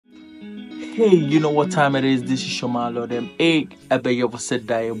Hey, you know what time it is? This is your man, Lord M.A. I bet you ever said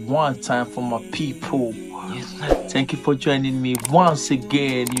that one time for my people. Thank you for joining me once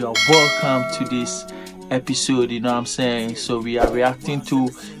again. You are welcome to this episode, you know what I'm saying? So we are reacting to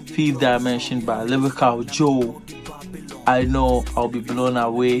Fifth Dimension by Lyrical Joe. I know I'll be blown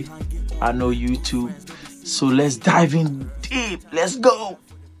away. I know you too. So let's dive in deep. Let's go.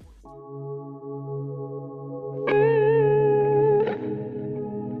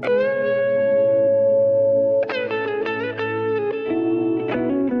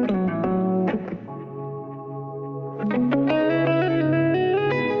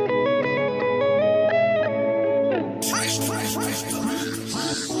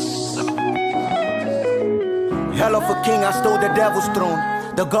 Hell of a king, I stole the devil's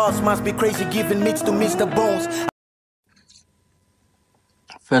throne. The gods must be crazy giving meats to Mr. Bones.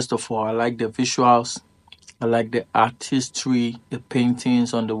 First of all, I like the visuals. I like the artistry, the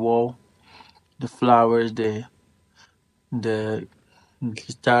paintings on the wall, the flowers, the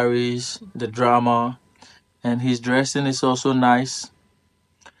guitars, the drama, and his dressing is also nice.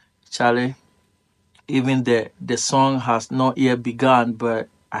 Charlie, even the song has not yet begun, but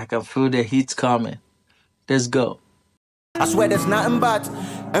I can feel the heat coming. Let's go. I swear there's nothing but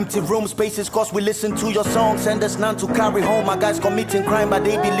empty room spaces cause we listen to your songs and there's none to carry home. My guys committing crime but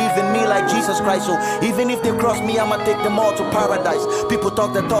they believe in me like Jesus Christ. So even if they cross me, I'ma take them all to paradise. People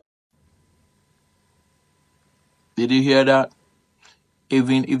talk the talk. Did you hear that?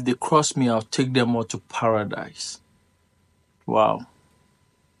 Even if they cross me, I'll take them all to paradise. Wow.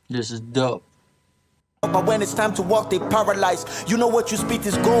 This is dope. But when it's time to walk, they paralyze. You know what you speak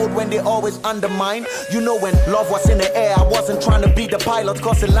is gold when they always undermine. You know when love was in the air, I wasn't trying to be the pilot,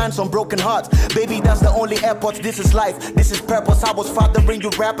 cause it lands on broken hearts. Baby, that's the only airport, this is life, this is purpose. I was fathering you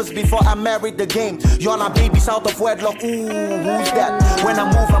rappers before I married the game. Y'all are babies out of wedlock, ooh, who's that? When I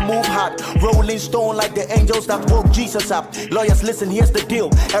move hard. Rolling stone like the angels that woke Jesus up. Lawyers, listen, here's the deal.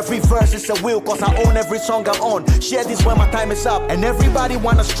 Every verse is a will, cause I own every song I'm on. Share this when my time is up. And everybody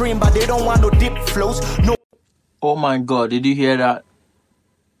wanna stream, but they don't want no deep flows. No. Oh my God, did you hear that?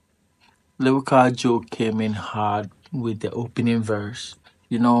 Lyrical Joe came in hard with the opening verse.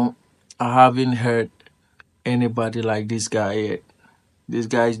 You know, I haven't heard anybody like this guy yet. This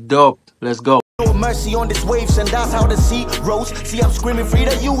guy's dope. Let's go. No mercy on these waves, and that's how the sea rose. See, I'm screaming free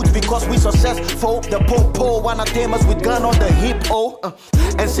the youth because we successful. The po-po wanna tame us with gun on the hip,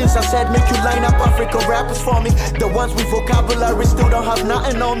 And since I said make you line up African rappers for me, the ones with vocabulary still don't have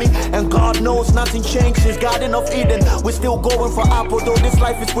nothing on me. And God knows nothing changed since Garden of Eden. We're still going for apple, though this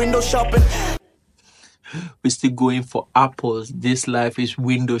life is window shopping. We're still going for apples. This life is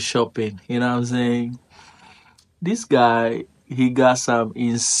window shopping. You know what I'm saying? This guy, he got some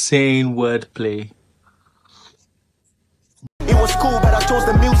insane wordplay. It was cool, but I chose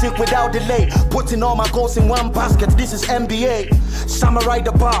the music without delay. Putting all my goals in one basket, this is NBA. Samurai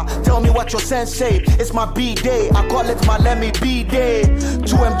the bar, tell me what your sense say. It's my B-day, I call it my let me be day.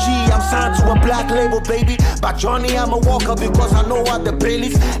 2MG, I'm signed to a black label, baby. But Johnny, I'm a walker because I know what the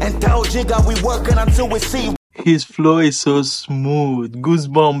Baileys. And tell Jigga we working until we see. His flow is so smooth.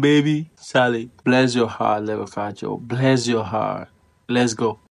 Goosebump, baby. Sally, bless your heart, Lyrical Joe. Bless your heart. Let's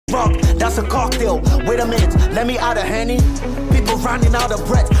go. Rock, that's a cocktail. Wait a minute, let me add a Henny. People running out of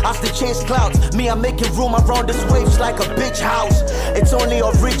breath as they chase clouds. Me, I'm making room around this waves like a bitch house. It's only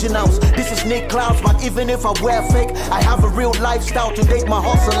originals. This is Nick Clouds, but even if I wear fake, I have a real lifestyle to date my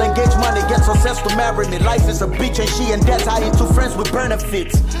hustle, engage money, get success to marry me. Life is a bitch and she and that I into friends with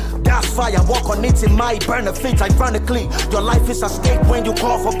benefits. That's fire, walk on it in my benefits. Ironically, your life is at stake when you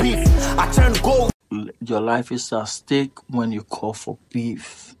call for beef. I turn gold. Your life is at stake when you call for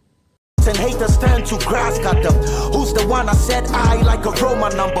beef. And haters turn to grass cutter. Who's the one I said I like a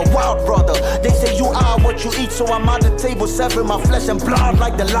Roman number? Wild brother. They say you are what you eat, so I'm at the table serving my flesh and blood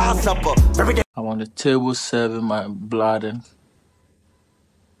like the Last Supper. Every day I'm on the table serving my blood and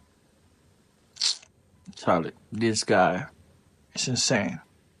Charlie, this guy is insane.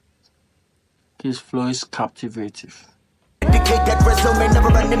 His flow is captivative. dedicated resume,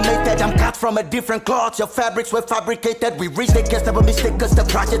 never animated. I'm cut from a different cloth. Your fabrics were fabricated. We reach the guess, never mistake, cause the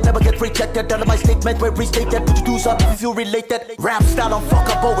project never get rejected. All of my statements were restated. Put you do something if you related. Rap style on fuck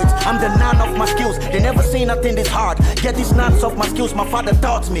up poets. I'm the none of my skills. They never seen nothing this hard. Get these nuts of my skills. My father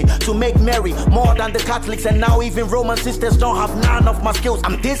taught me to make merry more than the Catholics, and now even Roman sisters don't have none of my skills.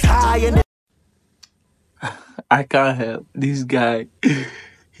 I'm this high and I can't help this guy.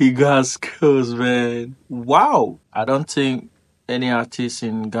 He got skills, man. Wow. I don't think any artist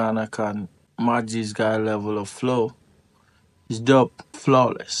in Ghana can match this guy level of flow. He's dope.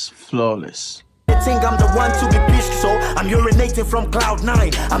 Flawless. Flawless. think I'm the one to be pissed, so I'm urinating from cloud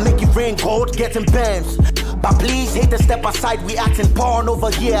 9. I make it rain gold, getting bands. But please hate the step aside, we acting porn over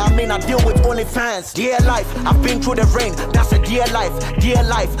here. I mean I deal with only fans. Dear life, I've been through the rain, that's a dear life, dear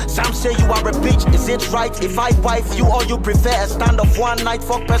life. Some say you are a bitch, is it right? If I wife you or you prefer a stand of one night,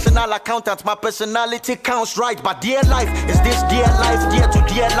 fuck personal accountant, my personality counts right. But dear life, is this dear life, dear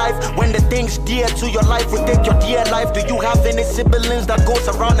to dear life? When the things dear to your life will take your dear life. Do you have any siblings that goes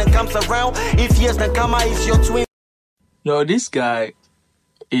around and comes around? If yes, then Kama is your twin. Yo, this guy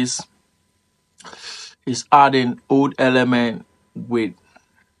is adding old element with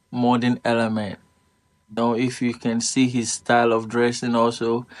modern element. Now, if you can see his style of dressing,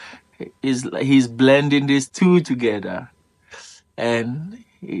 also, he's blending these two together, and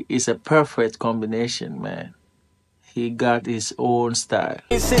it's a perfect combination, man. He got his own style.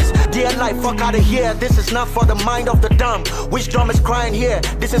 Dear life, fuck out of here. This is not for the mind of the dumb. Which drum is crying here?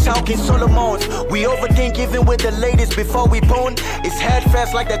 This is how King Solomon's. We overthink even with the ladies before we bone. It's head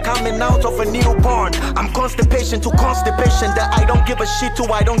fast like they're coming out of a newborn. I'm constipation to constipation that I don't give a shit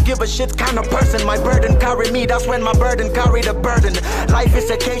to. I don't give a shit kind of person. My burden carry me. That's when my burden carry the burden. Life is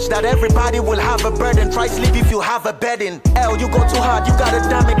a cage that everybody will have a burden. Try sleep if you have a bed in. L, you go too hard, you gotta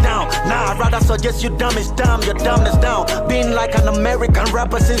dumb it down. Nah, I'd rather suggest you dumb is dumb. Your dumbness down. Been like an American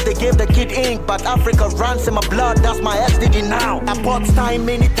rapper since they gave the kid ink, but Africa runs in my blood, that's my STD now. I bought time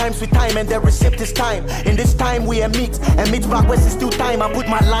many times with time, and the receipt is time. In this time we meet, and meet back west is still time. I put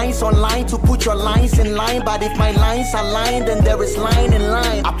my lines online to put your lines in line, but if my lines are lined, then there is line in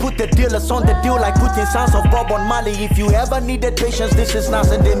line. I put the dealers on the deal like putting sounds of Bob on Mali. If you ever needed patience, this is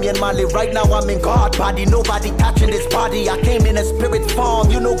Nas and Damian Mali. Right now I'm in God body, nobody touching this body. I came in a spirit form,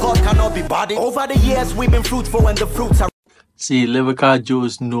 you know God cannot be body. Over the years we've been fruitful and the fruits are. See, Lyrical Joe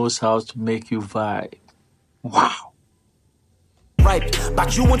knows how to make you vibe. Wow. Right,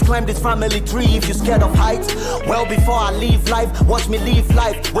 but you won't climb this family tree if you're scared of heights. Well, before I leave life, watch me live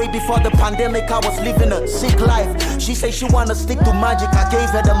life. Way before the pandemic, I was living a sick life. She say she wanna stick to magic, I gave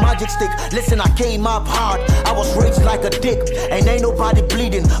her the magic stick. Listen, I came up hard, I was raised like a dick. And ain't nobody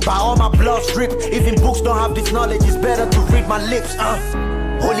bleeding, by all my blood drip. Even books don't have this knowledge, it's better to read my lips.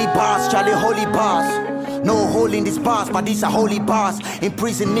 Holy bars, Charlie, holy bars. No hole in these bars, but these are holy bars.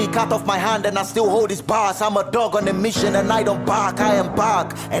 Imprison me, cut off my hand and I still hold these bars. I'm a dog on a mission and I don't bark, I am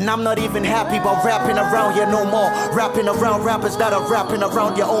back. And I'm not even happy about rapping around here no more. Rapping around rappers that are rapping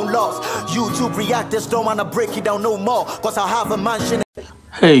around your own laws. YouTube reactors don't wanna break it down no more, cause I have a mansion.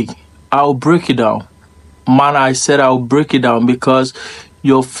 Hey, I'll break it down. Man, I said I'll break it down because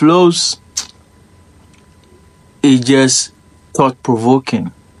your flows is just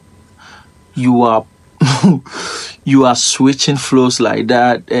thought-provoking. You are you are switching flows like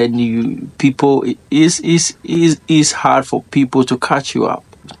that, and it's hard for people to catch you up.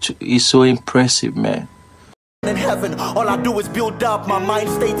 It's so impressive, man. In heaven, all I do is build up. My mind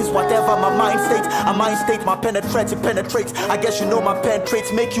state is whatever my mind states. A mind state, my penetrates, it penetrates. I guess you know my pen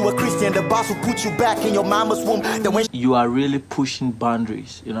traits make you a Christian. The boss will put you back in your mama's womb. Then when you are really pushing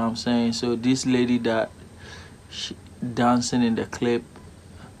boundaries, you know what I'm saying? So this lady that dancing in the clip,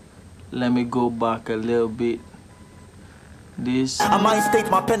 let me go back a little bit. This a mind state,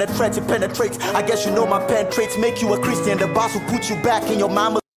 my penetrates, it penetrates. I guess you know my pen traits make you a Christian. The boss will put you back in your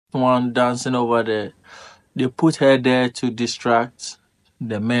mama's one dancing over there. They put her there to distract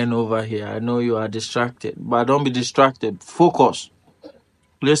the men over here. I know you are distracted, but don't be distracted. Focus.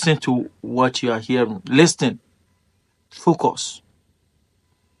 Listen to what you are hearing. Listen. Focus.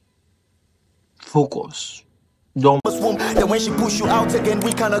 Focus. Don't. Then when she push you out again,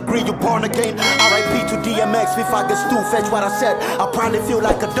 we can agree you're born again. RIP to DMX. If I get still fetch what I said, I'll probably feel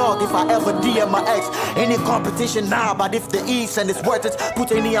like a dog if I ever DM my ex. Any competition now, but if the East and it's worth it,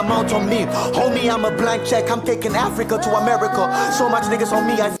 put any amount on me. Homie, I'm a blank check. I'm taking Africa to America. So much niggas on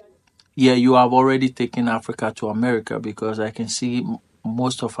me. Yeah, you have already taken Africa to America, because I can see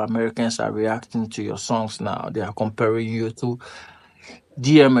most of Americans are reacting to your songs now. They are comparing you to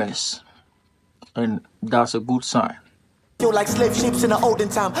DMS. And that's a good sign. Feel like slave ships in the olden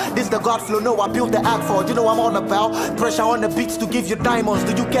time. This the God flow, no, I built the act for. You know I'm on about pressure on the beats to give you diamonds.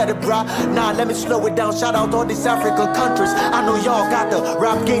 Do you get it, bruh? Nah, let me slow it down. Shout out all these African countries. I know y'all got the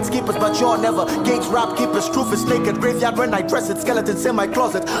rap gatekeepers, but y'all never gates rap keepers. Truth is naked, graveyard when I dress it. Skeletons in my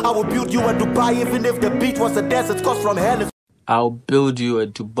closet. I will build you a Dubai even if the beat was a desert. Cause from hell I'll build you a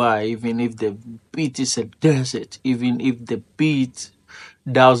Dubai even if the beat is a desert. Even if the beat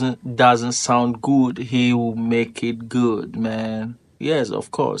doesn't sound good, he will make it good, man. Yes,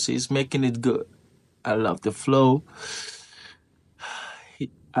 of course, he's making it good. I love the flow.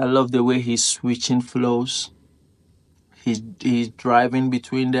 I love the way he's switching flows. He's driving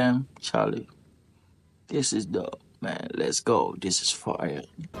between them. Charlie, This is dope, man. Let's go. This is fire.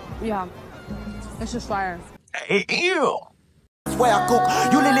 Yeah, this is fire. Hey, ew. Where I cook,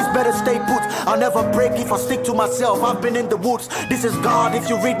 you lilies better stay put. I'll never break if I stick to myself. I've been in the woods. This is God. If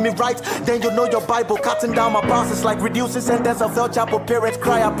you read me right, then you know your Bible. Cutting down my bars is like reducing sentence of El Chapo. Parents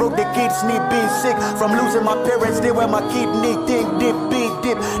cry. I broke the kids' knee, being sick from losing my parents. They were my kidney. Think deep, big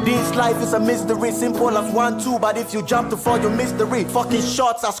dip. This life is a mystery, simple as 1, 2. But if you jump to fall, your mystery. Fucking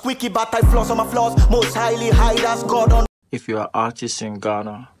shots are squeaky, but I floss on my flaws. Most highly high, that's God on. If you're an artist in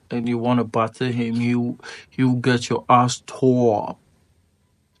Ghana and you want to battle him, you get your ass tore up.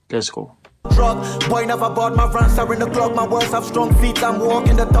 Let's go. Drug. Boy never bought my runs are in the clock. My words have strong feet, I'm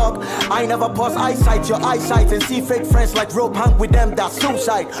walking the dog. I never pause eyesight, your eyesight. And see fake friends like rope hang with them, that's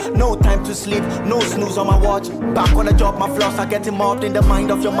suicide. No time to sleep, no snooze on my watch. Back on the job, my flaws are getting mobbed in the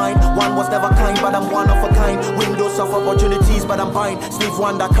mind of your mind. One was never kind, but I'm one of a kind. Windows of opportunities, but I'm blind. Sleeve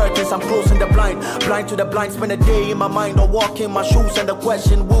one the curtains, I'm closing the blind. Blind to the blind, spend a day in my mind or walk in my shoes. And the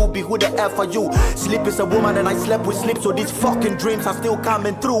question will be, who the F are you? Sleep is a woman and I slept with sleep. So these fucking dreams are still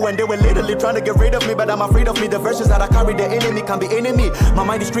coming through. And they were literally trying to get rid of me, but I'm afraid of me. The verses that I carry, the enemy can be enemy. My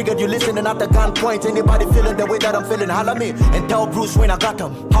mind is triggered, you listening at the gunpoint. Anybody feeling the way that I'm feeling, holler me. And tell Bruce when I got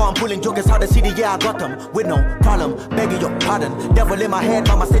them. How I'm pulling jokers out the city, yeah I got them. With no problem, begging your pardon. Devil in my head,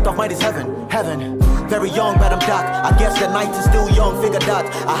 but my state of mind is heaven. Heaven. Very young, but I'm dark. I guess the night is still young, figure that.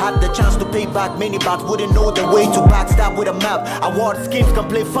 I had the chance to pay back many, but wouldn't know the way to backstab with a map. Award schemes can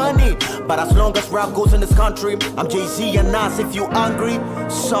play funny, but as long as rap goes in this country, I'm Jay-Z and Nas. If you angry,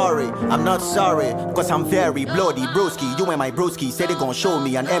 sorry, I'm not sorry, cause I'm very bloody. Broski, you and my broski said they gon' show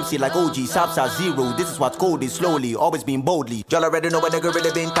me an MC like OG, Sapsa Zero. This is what's cold is slowly, always been boldly. Y'all already know a nigga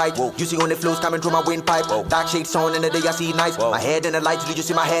really been tight. Whoa. You see only flows coming through my windpipe. Whoa. Dark shades on in the day I see nights. Whoa. My head in the light, did you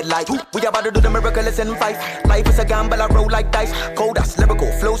see my headlight? We about to do the miracle, listen fight. Life is a gamble, I roll like dice. Cold as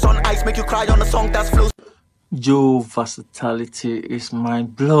lyrical, flows on ice, make you cry on a song that's flows. Joe versatility is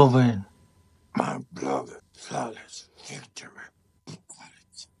mind-blowing. Mind-blowing. Flawless victory.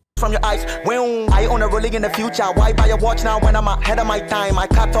 From your eyes, when I own a rolling in the future. Why buy a watch now when I'm ahead of my time? I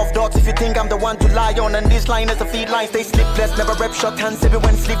cut off dots if you think I'm the one to lie on. And this line is the feed line, stay sleepless. Never rep short hands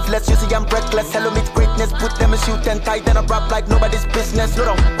everyone sleepless. You see I'm reckless, hello meet greatness. Put them in suit and tie, then I rap like nobody's business. No,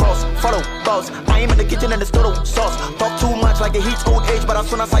 don't cross, follow, boss. I am in the kitchen and it's total sauce. Talk too much like the heat's old age, but as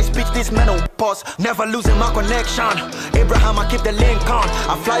soon as I speak this menopause, never losing my connection. Abraham, I keep the link on.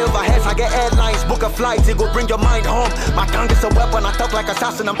 I fly over heads, I get airlines, book a flight, it go bring your mind home. My tongue is a weapon, I talk like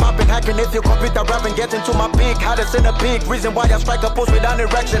assassin, I'm popping, hacking. If you copy the rap and get into my big hottest in a big reason why I strike a pose without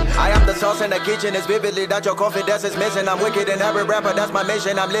erection. I am the sauce in the kitchen, it's vividly that your confidence is missing. I'm wicked in every rapper, that's my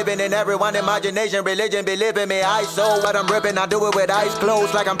mission. I'm living in everyone's imagination, religion, believe in me. I so what I'm ripping, I do it with eyes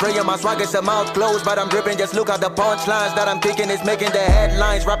closed, like I'm praying. My swag is a mouth closed, but I'm dripping. Just look at the punchlines that I'm kicking, it's making the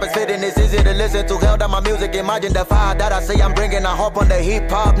headlines. Rappers fitting, it's easy to listen to. Held on my music, imagine the fire that I say I'm bringing. I hop on the hip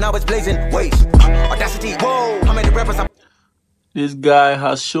hop, now it's blazing. Wait, audacity, whoa, how many rappers I'm... This guy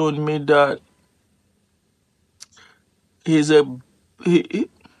has shown me that he's a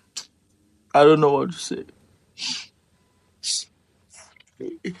I don't know what to say.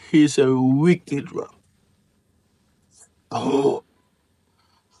 He's a wicked rapper. Oh,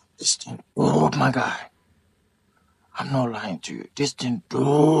 this thing dope, my guy. I'm not lying to you. This thing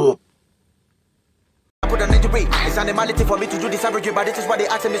dope. I put an injury. It's animality for me to do this average, but this is what they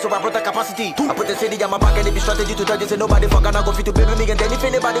asking me, so I brought the capacity. I put the city on my back and it be strategy to tell you, say nobody for Ghana go fit to baby me. And then if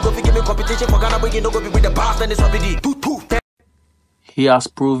anybody go fit give me competition for Ghana, we can no go be with the past and it's what we did. He has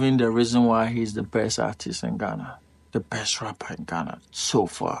proven the reason why he's the best artist in Ghana, the best rapper in Ghana so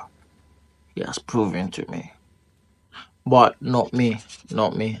far. He has proven to me. But not me,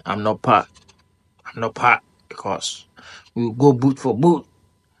 not me. I'm not part. I'm not part because we'll go boot for boot.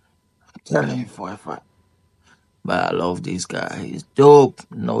 I'm telling you for a fact. But I love this guy. He's dope,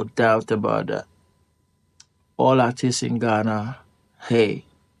 no doubt about that. All artists in Ghana, hey,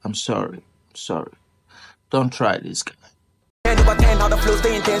 I'm sorry. Don't try this guy. 10 over 10, how the flow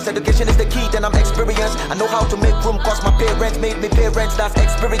stay intense. Education is the key, then I'm experienced. I know how to make room, cause my parents made me parents. That's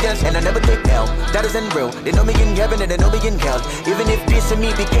experience, and I never take L. That isn't real. They know me in heaven and they know me in hell. Even if this and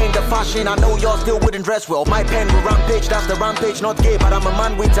me became the fashion, I know y'all still wouldn't dress well. My pen will rampage, that's the rampage, not gay. But I'm a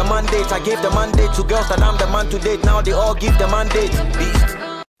man with a mandate. I gave the mandate to girls that I'm the man to date. Now they all give the mandate. Beast.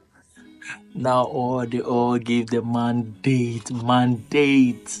 Now they all give the mandate.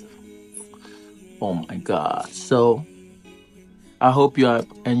 Oh my God. So I hope you have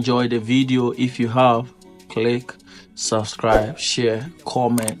enjoyed the video. If you have, click, subscribe, share,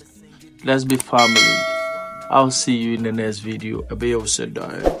 comment. Let's be family. I'll see you in the next video.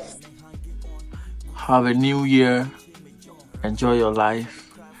 Have a new year. Enjoy your life.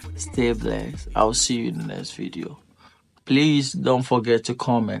 Stay blessed. I'll see you in the next video. Please don't forget to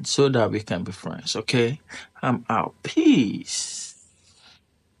comment so that we can be friends, okay? I'm out. Peace.